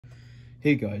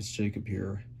Hey guys, Jacob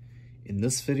here. In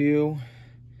this video,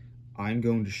 I'm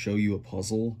going to show you a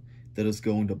puzzle that is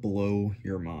going to blow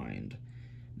your mind.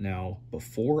 Now,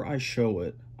 before I show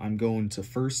it, I'm going to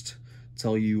first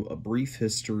tell you a brief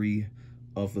history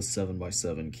of the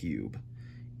 7x7 cube.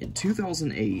 In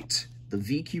 2008, the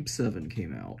V-Cube 7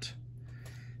 came out.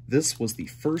 This was the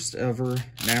first ever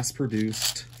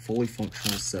mass-produced, fully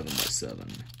functional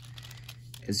 7x7.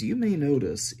 As you may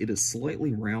notice, it is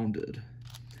slightly rounded.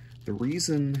 The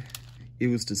reason it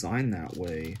was designed that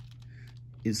way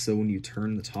is so when you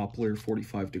turn the top layer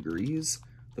 45 degrees,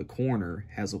 the corner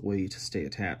has a way to stay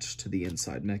attached to the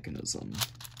inside mechanism.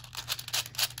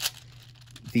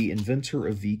 The inventor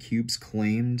of V-Cubes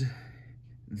claimed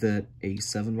that a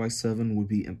 7x7 would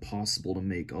be impossible to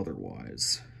make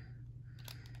otherwise.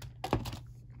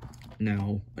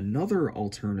 Now, another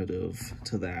alternative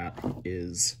to that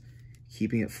is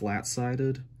keeping it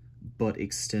flat-sided, but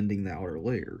extending the outer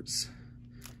layers.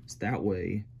 So that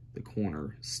way, the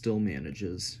corner still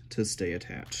manages to stay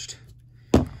attached.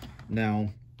 Now,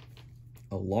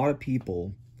 a lot of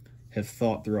people have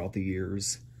thought throughout the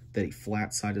years that a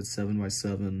flat-sided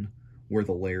 7x7, where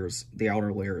the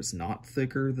outer layer is not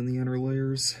thicker than the inner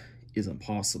layers, is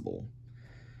impossible.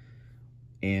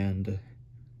 And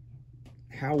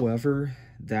however,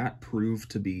 that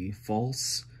proved to be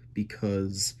false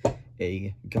because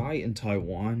a guy in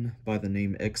Taiwan by the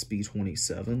name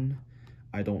XB27,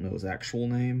 I don't know his actual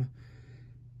name,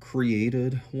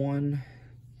 created one.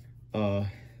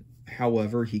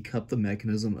 However, he kept the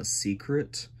mechanism a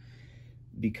secret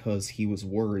because he was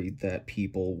worried that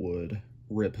people would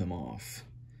rip him off.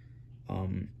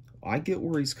 I get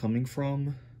where he's coming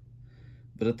from,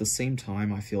 but at the same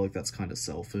time, I feel like that's kind of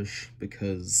selfish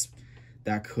because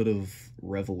that could have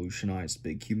revolutionized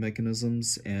big cube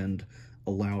mechanisms and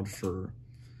allowed for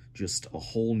just a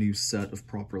whole new set of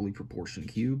properly proportioned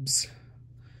cubes.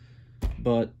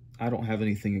 But I don't have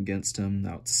anything against him.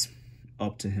 That's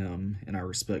up to him, and I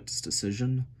respect his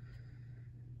decision.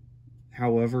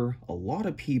 However, a lot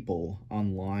of people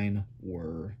online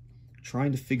were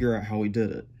trying to figure out how he did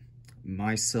it,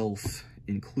 myself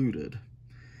included.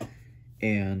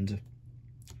 And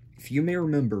if you may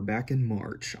remember, back in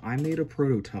March, I made a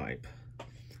prototype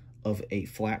of a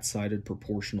flat-sided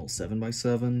proportional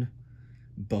 7x7,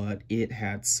 but it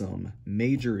had some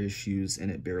major issues and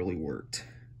it barely worked.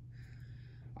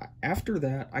 After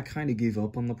that, I kind of gave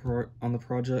up on the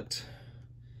project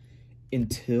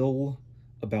until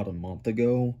about a month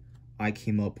ago. I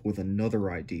came up with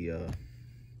another idea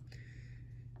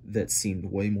that seemed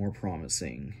way more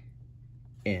promising,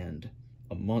 and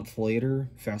a month later,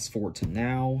 fast forward to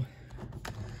now,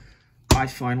 I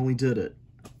finally did it.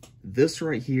 This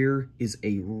right here is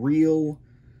a real,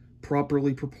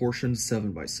 properly proportioned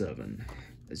 7x7.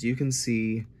 As you can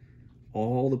see,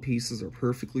 all the pieces are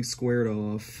perfectly squared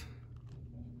off,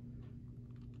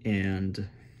 and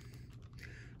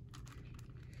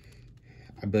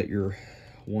I bet you're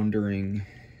wondering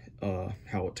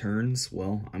how it turns.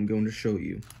 Well, I'm going to show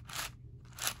you.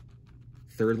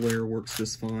 Third layer works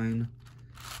just fine.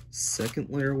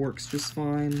 Second layer works just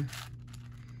fine.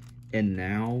 And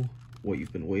now, what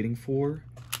you've been waiting for,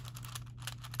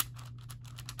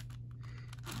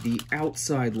 the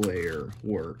outside layer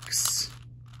works.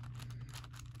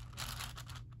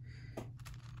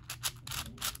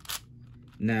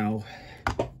 Now,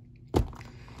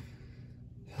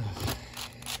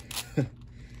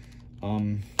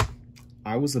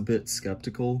 I was a bit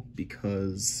skeptical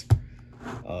because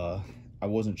I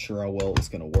wasn't sure how well it was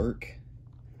going to work.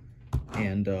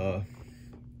 And the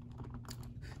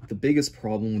biggest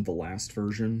problem with the last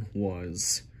version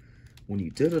was when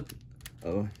you did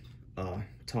a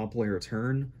top layer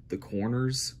turn, the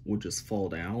corners would just fall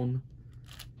down.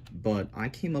 But I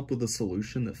came up with a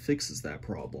solution that fixes that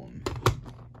problem.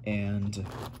 And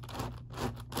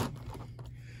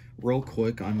real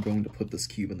quick, I'm going to put this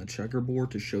cube in the checkerboard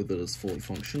to show that it's fully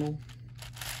functional.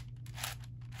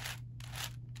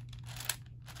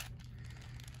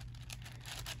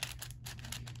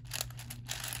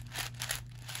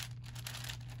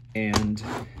 And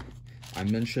I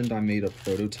mentioned I made a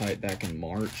prototype back in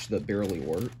March that barely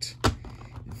worked.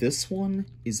 This one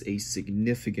is a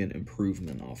significant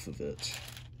improvement off of it.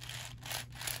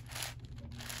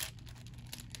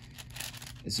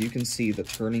 As you can see, the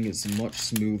turning is much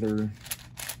smoother,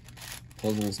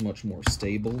 puzzle is much more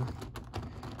stable,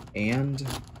 and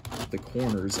the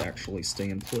corners actually stay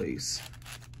in place.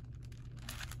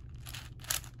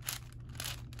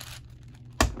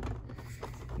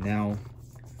 Now,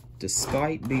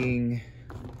 despite being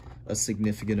a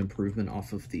significant improvement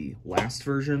off of the last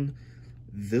version,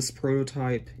 this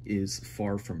prototype is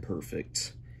far from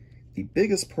perfect. The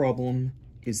biggest problem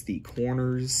is the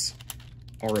corners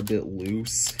are a bit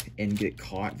loose and get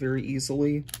caught very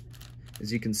easily.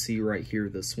 As you can see right here,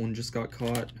 this one just got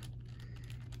caught,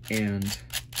 and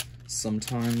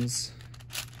sometimes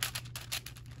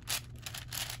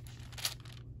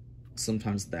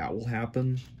that will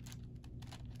happen.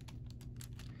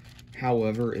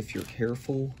 However, if you're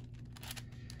careful,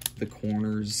 the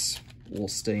corners will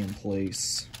stay in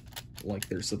place like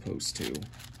they're supposed to.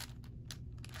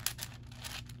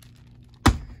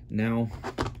 Now,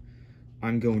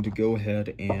 I'm going to go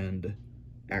ahead and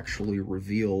actually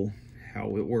reveal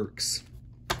how it works.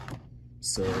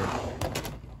 So,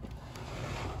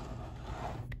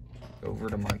 over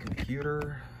to my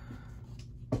computer.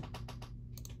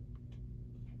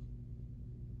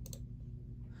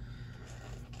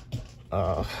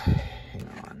 Hang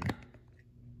on.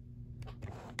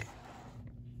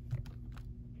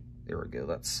 There we go,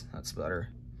 that's better.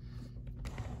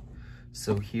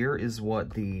 So here is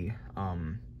what the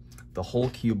whole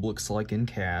cube looks like in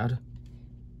CAD.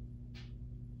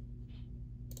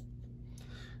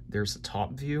 There's a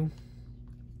top view.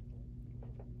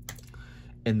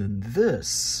 And then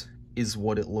this is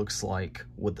what it looks like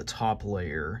with the top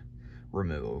layer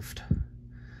removed.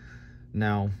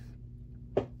 Now,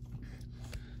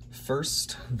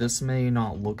 first, this may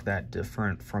not look that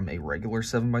different from a regular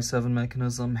 7x7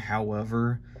 mechanism.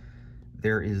 However,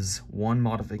 there is one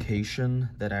modification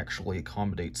that actually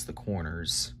accommodates the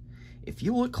corners. If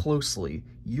you look closely,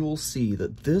 you'll see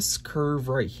that this curve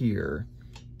right here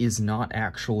is not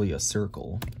actually a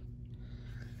circle.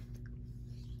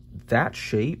 That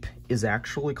shape is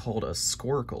actually called a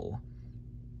squircle.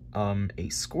 A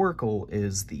squircle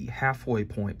is the halfway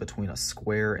point between a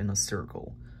square and a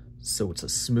circle. So it's a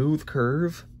smooth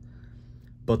curve,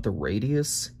 but the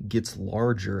radius gets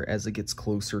larger as it gets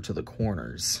closer to the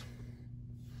corners.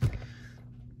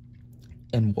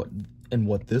 And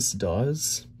what this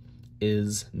does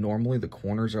is, normally the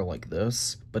corners are like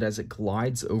this, but as it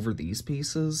glides over these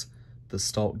pieces, the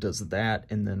stalk does that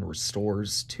and then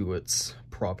restores to its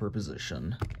proper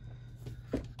position.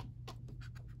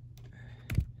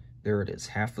 There it is,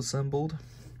 half assembled.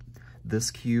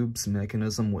 This cube's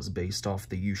mechanism was based off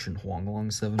the Yushin Huanglong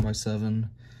 7x7,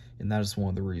 and that is one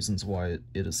of the reasons why it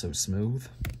is so smooth.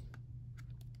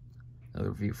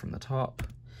 Another view from the top.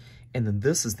 And then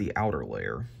this is the outer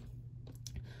layer.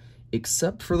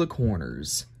 Except for the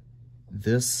corners,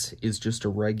 this is just a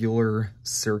regular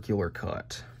circular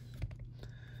cut.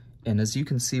 And as you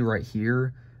can see right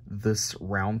here, this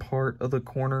round part of the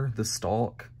corner, the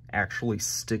stalk, actually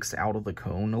sticks out of the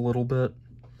cone a little bit.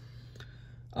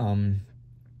 And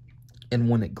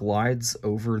when it glides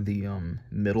over the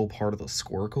middle part of the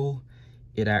squircle,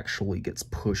 it actually gets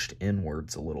pushed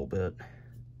inwards a little bit,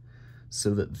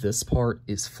 so that this part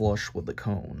is flush with the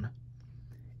cone.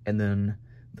 And then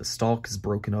the stalk is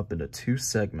broken up into two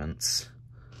segments.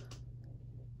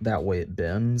 That way it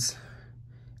bends,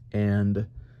 and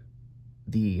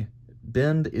the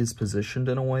bend is positioned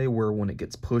in a way where when it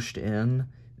gets pushed in,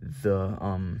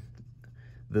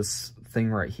 this thing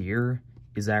right here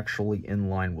is actually in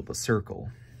line with a circle.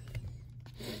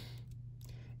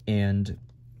 And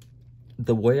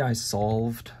the way I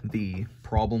solved the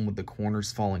problem with the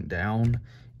corners falling down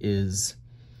is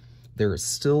there is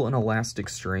still an elastic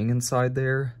string inside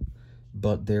there,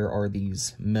 but there are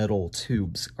these metal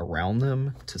tubes around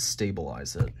them to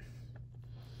stabilize it.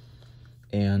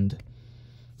 And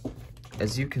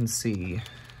as you can see,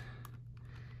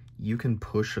 you can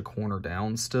push a corner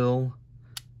down still,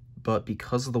 but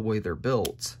because of the way they're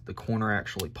built, the corner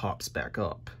actually pops back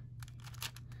up.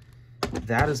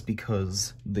 That is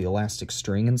because the elastic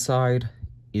string inside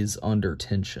is under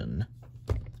tension,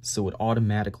 so it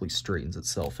automatically straightens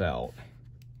itself out.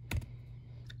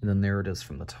 And then there it is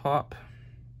from the top.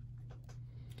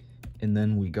 And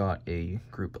then we got a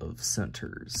group of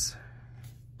centers.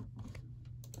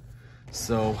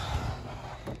 So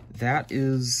that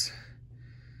is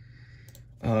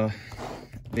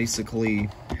basically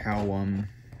how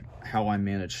I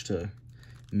managed to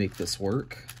make this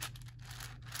work.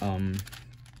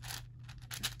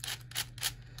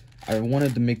 I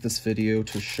wanted to make this video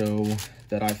to show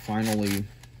that I finally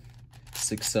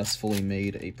successfully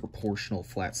made a proportional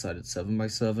flat-sided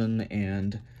 7x7,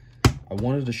 and I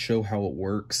wanted to show how it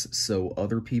works so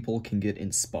other people can get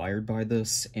inspired by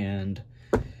this and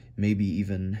maybe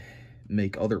even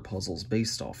make other puzzles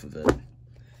based off of it.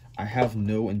 I have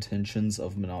no intentions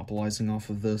of monopolizing off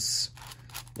of this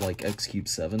like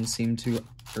XCube7 seemed to,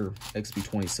 or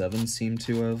XB27 seemed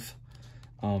to have,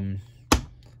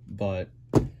 but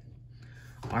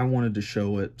I wanted to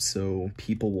show it so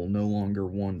people will no longer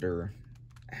wonder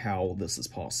how this is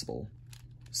possible.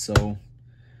 So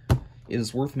it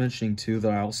is worth mentioning too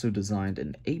that I also designed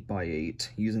an 8x8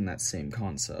 using that same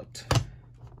concept.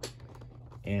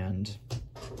 And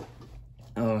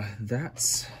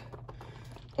that's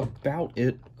about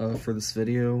it for this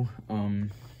video.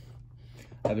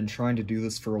 I've been trying to do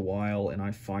this for a while, and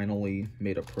I finally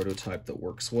made a prototype that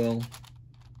works well.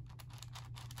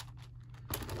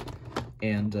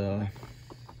 And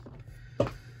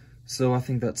so I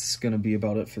think that's gonna be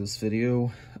about it for this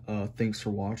video. Thanks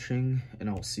for watching, and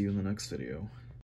I'll see you in the next video.